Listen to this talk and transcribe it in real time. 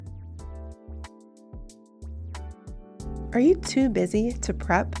Are you too busy to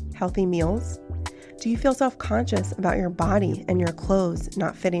prep healthy meals? Do you feel self-conscious about your body and your clothes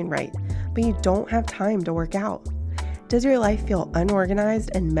not fitting right, but you don't have time to work out? Does your life feel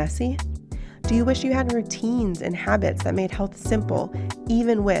unorganized and messy? Do you wish you had routines and habits that made health simple,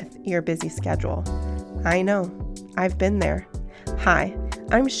 even with your busy schedule? I know, I've been there. Hi,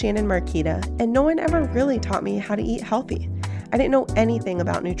 I'm Shannon Marquita, and no one ever really taught me how to eat healthy. I didn't know anything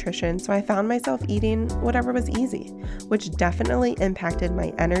about nutrition, so I found myself eating whatever was easy, which definitely impacted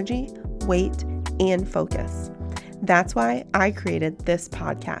my energy, weight, and focus. That's why I created this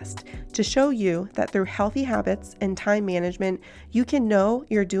podcast, to show you that through healthy habits and time management, you can know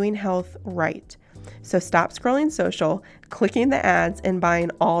you're doing health right. So stop scrolling social, clicking the ads, and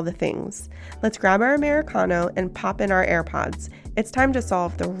buying all the things. Let's grab our Americano and pop in our AirPods. It's time to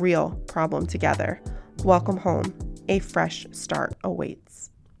solve the real problem together. Welcome home. A fresh start awaits.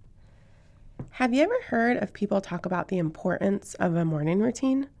 Have you ever heard of people talk about the importance of a morning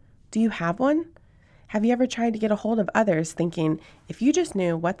routine? Do you have one? Have you ever tried to get a hold of others thinking, if you just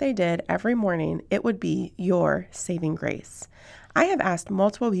knew what they did every morning, it would be your saving grace? I have asked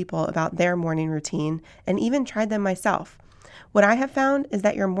multiple people about their morning routine and even tried them myself. What I have found is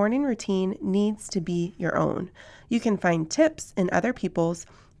that your morning routine needs to be your own. You can find tips in other people's,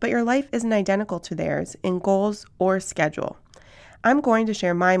 but your life isn't identical to theirs in goals or schedule. I'm going to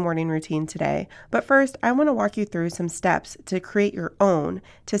share my morning routine today, but first I want to walk you through some steps to create your own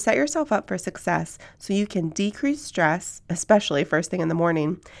to set yourself up for success so you can decrease stress, especially first thing in the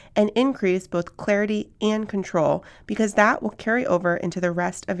morning, and increase both clarity and control because that will carry over into the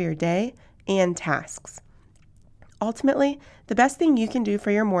rest of your day and tasks. Ultimately, the best thing you can do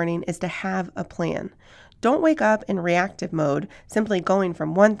for your morning is to have a plan. Don't wake up in reactive mode, simply going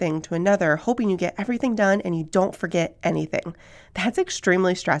from one thing to another, hoping you get everything done and you don't forget anything. That's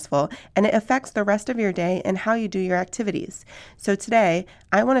extremely stressful, and it affects the rest of your day and how you do your activities. So today,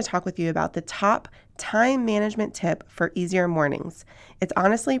 I want to talk with you about the top time management tip for easier mornings. It's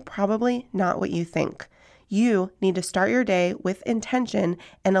honestly probably not what you think. You need to start your day with intention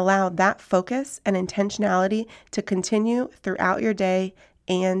and allow that focus and intentionality to continue throughout your day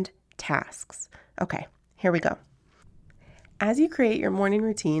and tasks. Okay. Here we go. As you create your morning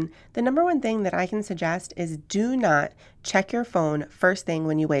routine, the number one thing that I can suggest is do not check your phone first thing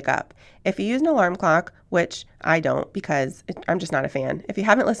when you wake up. If you use an alarm clock, which I don't because I'm just not a fan. If you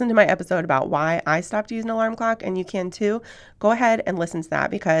haven't listened to my episode about why I stopped using an alarm clock, and you can too, go ahead and listen to that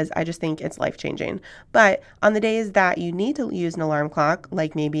because I just think it's life-changing. But on the days that you need to use an alarm clock,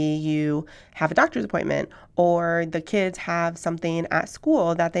 like maybe you have a doctor's appointment or the kids have something at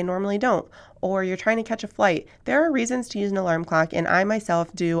school that they normally don't, or you're trying to catch a flight, there are reasons to use an alarm clock, and I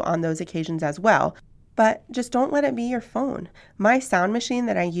myself do on those occasions as well. But just don't let it be your phone. My sound machine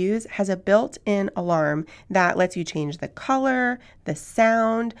that I use has a built-in alarm that lets you change the color, the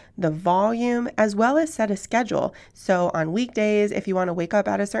sound, the volume, as well as set a schedule. So on weekdays, if you want to wake up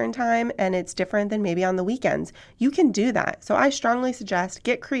at a certain time and it's different than maybe on the weekends, you can do that. So I strongly suggest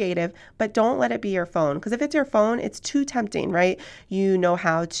get creative, but don't let it be your phone. Because if it's your phone, it's too tempting, right? You know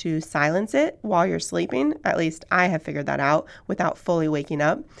how to silence it while you're sleeping. At least I have figured that out without fully waking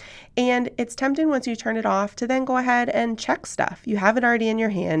up. And it's tempting once you turn it off to then go ahead and check stuff. You have it already in your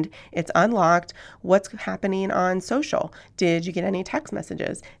hand. It's unlocked. What's happening on social? Did you get any text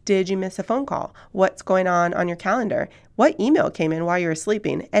messages? Did you miss a phone call? What's going on your calendar? What email came in while you were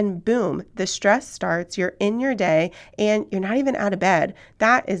sleeping? And boom, the stress starts. You're in your day and you're not even out of bed.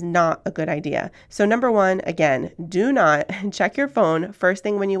 That is not a good idea. So number one, again, do not check your phone first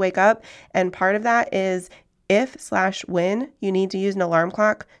thing when you wake up. And part of that is if/when you need to use an alarm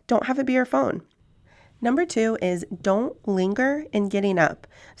clock, don't have it be your phone. Number two is don't linger in getting up.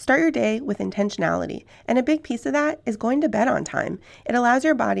 Start your day with intentionality. And a big piece of that is going to bed on time. It allows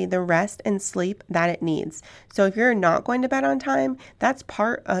your body the rest and sleep that it needs. So if you're not going to bed on time, that's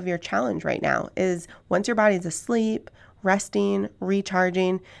part of your challenge right now is once your body's asleep, resting,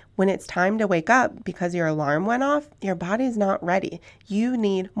 recharging, when it's time to wake up because your alarm went off, your body's not ready. You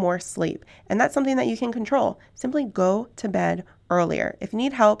need more sleep. And that's something that you can control. Simply go to bed earlier. If you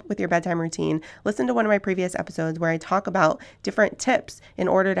need help with your bedtime routine, listen to one of my previous episodes where I talk about different tips in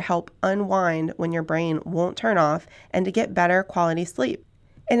order to help unwind when your brain won't turn off and to get better quality sleep.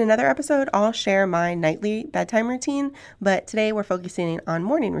 In another episode, I'll share my nightly bedtime routine, but today we're focusing on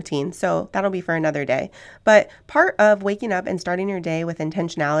morning routine, so that'll be for another day. But part of waking up and starting your day with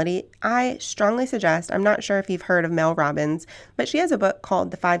intentionality, I strongly suggest, I'm not sure if you've heard of Mel Robbins, but she has a book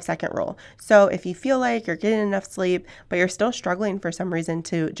called The 5-Second Rule. So if you feel like you're getting enough sleep, but you're still struggling for some reason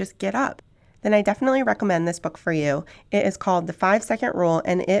to just get up, then I definitely recommend this book for you. It is called The 5-Second Rule,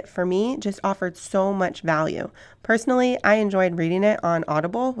 and it, for me, just offered so much value. Personally, I enjoyed reading it on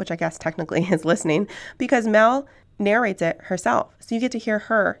Audible, which I guess technically is listening, because Mel narrates it herself. So you get to hear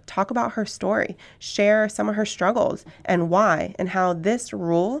her talk about her story, share some of her struggles and why, and how this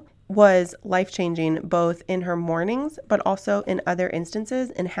rule was life-changing both in her mornings, but also in other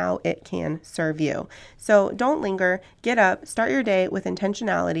instances and how it can serve you. So don't linger, get up, start your day with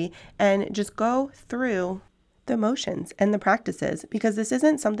intentionality, and just go through the motions and the practices, because this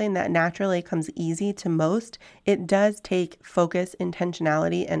isn't something that naturally comes easy to most. It does take focus,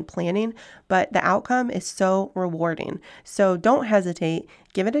 intentionality, and planning, but the outcome is so rewarding. So don't hesitate,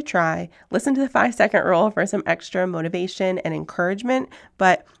 give it a try, listen to the 5-second rule for some extra motivation and encouragement.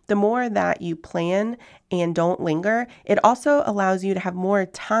 But the more that you plan and don't linger, it also allows you to have more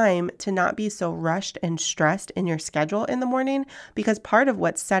time to not be so rushed and stressed in your schedule in the morning, because part of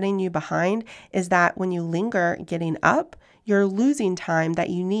what's setting you behind is that when you linger getting up, you're losing time that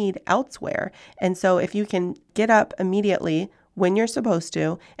you need elsewhere. And so if you can get up immediately when you're supposed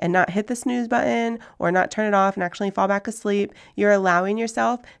to and not hit the snooze button or not turn it off and actually fall back asleep, you're allowing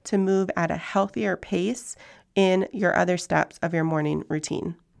yourself to move at a healthier pace in your other steps of your morning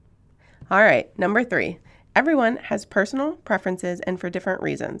routine. All right, number 3. Everyone has personal preferences and for different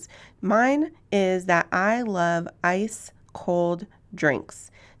reasons. Mine is that I love ice cold drinks.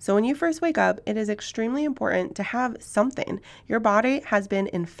 So when you first wake up, it is extremely important to have something. Your body has been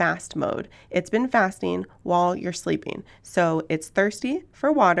in fast mode. It's been fasting while you're sleeping. So it's thirsty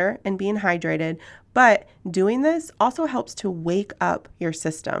for water and being hydrated, but doing this also helps to wake up your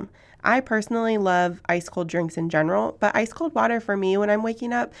system. I personally love ice cold drinks in general, but ice cold water for me when I'm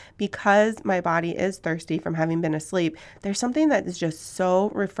waking up, because my body is thirsty from having been asleep, there's something that is just so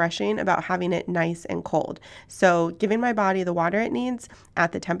refreshing about having it nice and cold. So giving my body the water it needs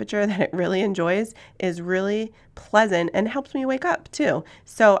at the temperature that it really enjoys is really pleasant and helps me wake up too.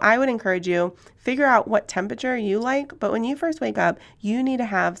 So I would encourage you, figure out what temperature you like, but when you first wake up, you need to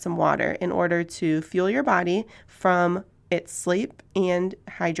have some water in order to fuel your body from its sleep and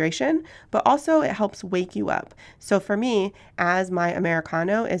hydration, but also it helps wake you up. So for me, as my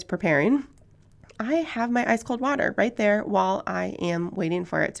Americano is preparing, I have my ice cold water right there while I am waiting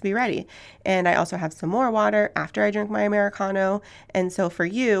for it to be ready. And I also have some more water after I drink my Americano. And so for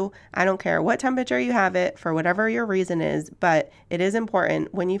you, I don't care what temperature you have it, for whatever your reason is, but it is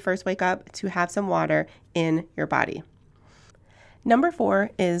important when you first wake up to have some water in your body. Number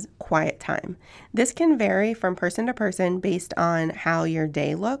 4 is quiet time. This can vary from person to person based on how your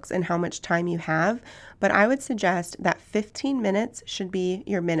day looks and how much time you have, but I would suggest that 15 minutes should be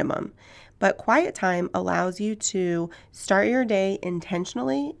your minimum. But quiet time allows you to start your day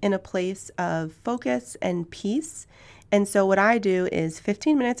intentionally in a place of focus and peace. And so what I do is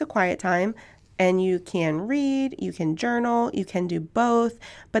 15 minutes of quiet time. And you can read, you can journal, you can do both,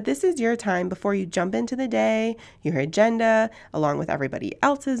 but this is your time before you jump into the day, your agenda, along with everybody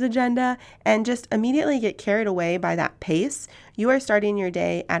else's agenda, and just immediately get carried away by that pace. You are starting your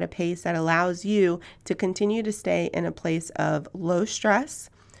day at a pace that allows you to continue to stay in a place of low stress,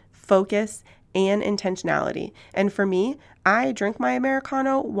 focus, and intentionality. And for me, I drink my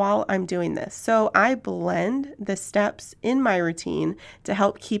Americano while I'm doing this. So I blend the steps in my routine to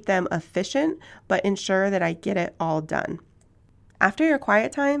help keep them efficient, but ensure that I get it all done. After your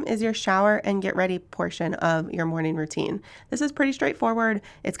quiet time is your shower and get ready portion of your morning routine. This is pretty straightforward.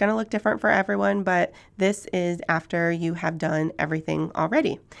 It's going to look different for everyone, but this is after you have done everything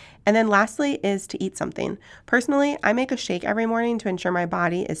already. And then lastly is to eat something. Personally, I make a shake every morning to ensure my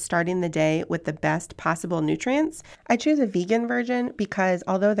body is starting the day with the best possible nutrients. I choose a vegan version because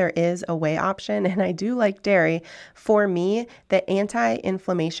although there is a whey option and I do like dairy, for me, the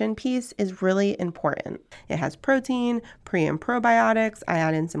anti-inflammation piece is really important. It has protein, pre and probiotics. I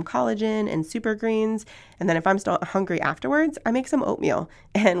add in some collagen and super greens. And then if I'm still hungry afterwards, I make some oatmeal.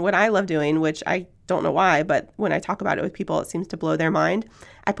 And what I love doing, which I don't know why, but when I talk about it with people, it seems to blow their mind.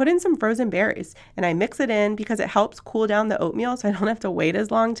 I put in some frozen berries and I mix it in because it helps cool down the oatmeal so I don't have to wait as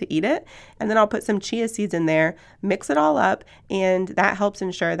long to eat it. And then I'll put some chia seeds in there, mix it all up, and that helps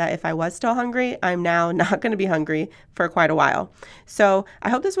ensure that if I was still hungry, I'm now not going to be hungry for quite a while. So I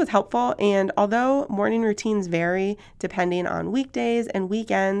hope this was helpful. And although morning routines vary depending on weekdays and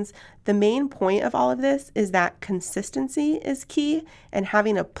weekends, the main point of all of this is that consistency is key and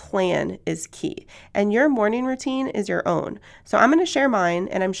having a plan is key. And your morning routine is your own. So I'm going to share mine,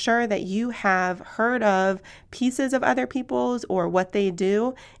 and I'm sure that you have heard of pieces of other people's or what they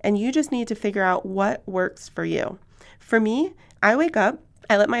do, and you just need to figure out what works for you. For me, I wake up,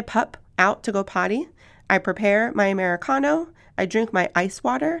 I let my pup out to go potty, I prepare my Americano, I drink my ice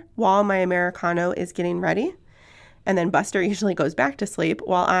water while my Americano is getting ready. And then Buster usually goes back to sleep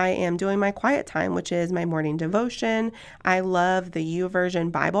while I am doing my quiet time, which is my morning devotion. I love the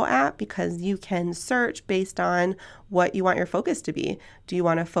YouVersion Bible app because you can search based on what you want your focus to be. Do you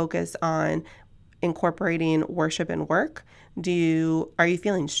want to focus on incorporating worship and work? Are you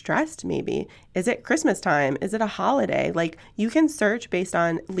feeling stressed maybe? Is it Christmas time? Is it a holiday? Like, you can search based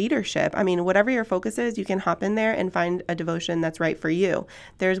on leadership. I mean, whatever your focus is, you can hop in there and find a devotion that's right for you.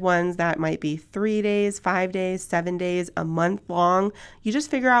 There's ones that might be 3 days, 5 days, 7 days, a month long. You just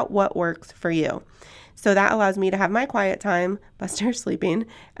figure out what works for you. So that allows me to have my quiet time, Buster's sleeping,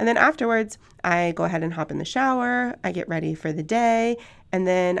 and then afterwards, I go ahead and hop in the shower, I get ready for the day, and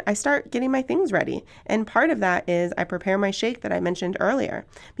then I start getting my things ready. And part of that is I prepare my shake that I mentioned earlier.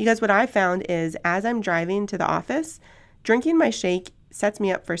 Because what I found is as I'm driving to the office, drinking my shake sets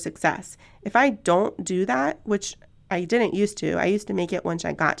me up for success. If I don't do that, which I didn't used to, I used to make it once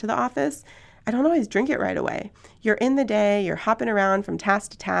I got to the office, I don't always drink it right away. You're in the day, you're hopping around from task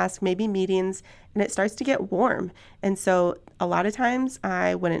to task, maybe meetings, and it starts to get warm. And so a lot of times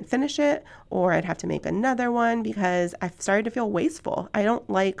I wouldn't finish it, or I'd have to make another one because I've started to feel wasteful. I don't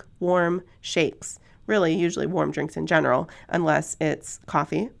like warm shakes, really usually warm drinks in general, unless it's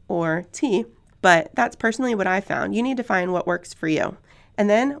coffee or tea. But that's personally what I found. You need to find what works for you. And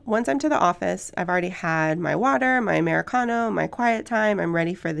then once I'm to the office, I've already had my water, my Americano, my quiet time. I'm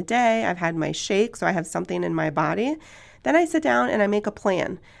ready for the day. I've had my shake, so I have something in my body. Then I sit down and I make a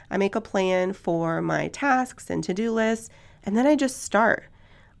plan. I make a plan for my tasks and to-do lists, and then I just start.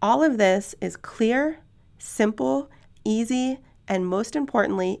 All of this is clear, simple, easy, and most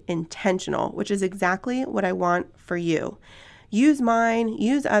importantly, intentional, which is exactly what I want for you. Use mine,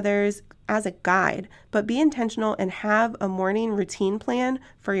 use others as a guide, but be intentional and have a morning routine plan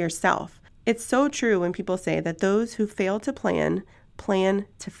for yourself. It's so true when people say that those who fail to plan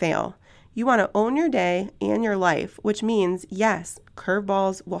to fail. You want to own your day and your life, which means, yes,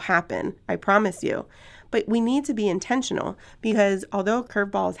 curveballs will happen, I promise you. But we need to be intentional because although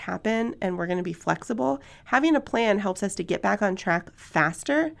curveballs happen and we're going to be flexible, having a plan helps us to get back on track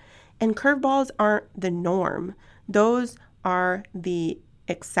faster. And curveballs aren't the norm. Those are the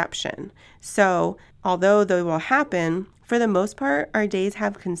exception. So although they will happen, for the most part, our days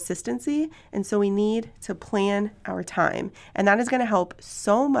have consistency, and so we need to plan our time. And that is going to help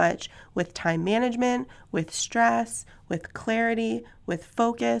so much with time management, with stress, with clarity, with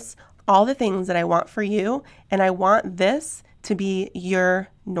focus, all the things that I want for you, and I want this to be your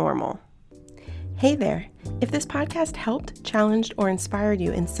normal. Hey there. If this podcast helped, challenged, or inspired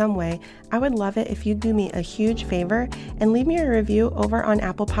you in some way, I would love it if you'd do me a huge favor and leave me a review over on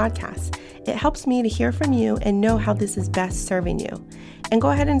Apple Podcasts. It helps me to hear from you and know how this is best serving you. And go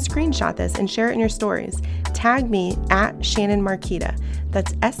ahead and screenshot this and share it in your stories. Tag me at Shannon Marquita.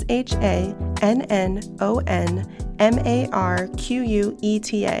 That's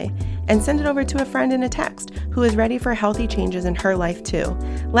ShannonMarqueta. And send it over to a friend in a text who is ready for healthy changes in her life too.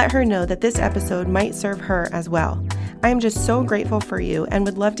 Let her know that this episode might serve her as well. I am just so grateful for you and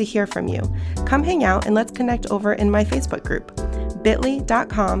would love to hear from you. Come hang out and let's connect over in my Facebook group,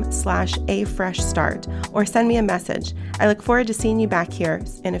 bit.ly.com/afreshstart, or send me a message. I look forward to seeing you back here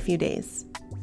in a few days.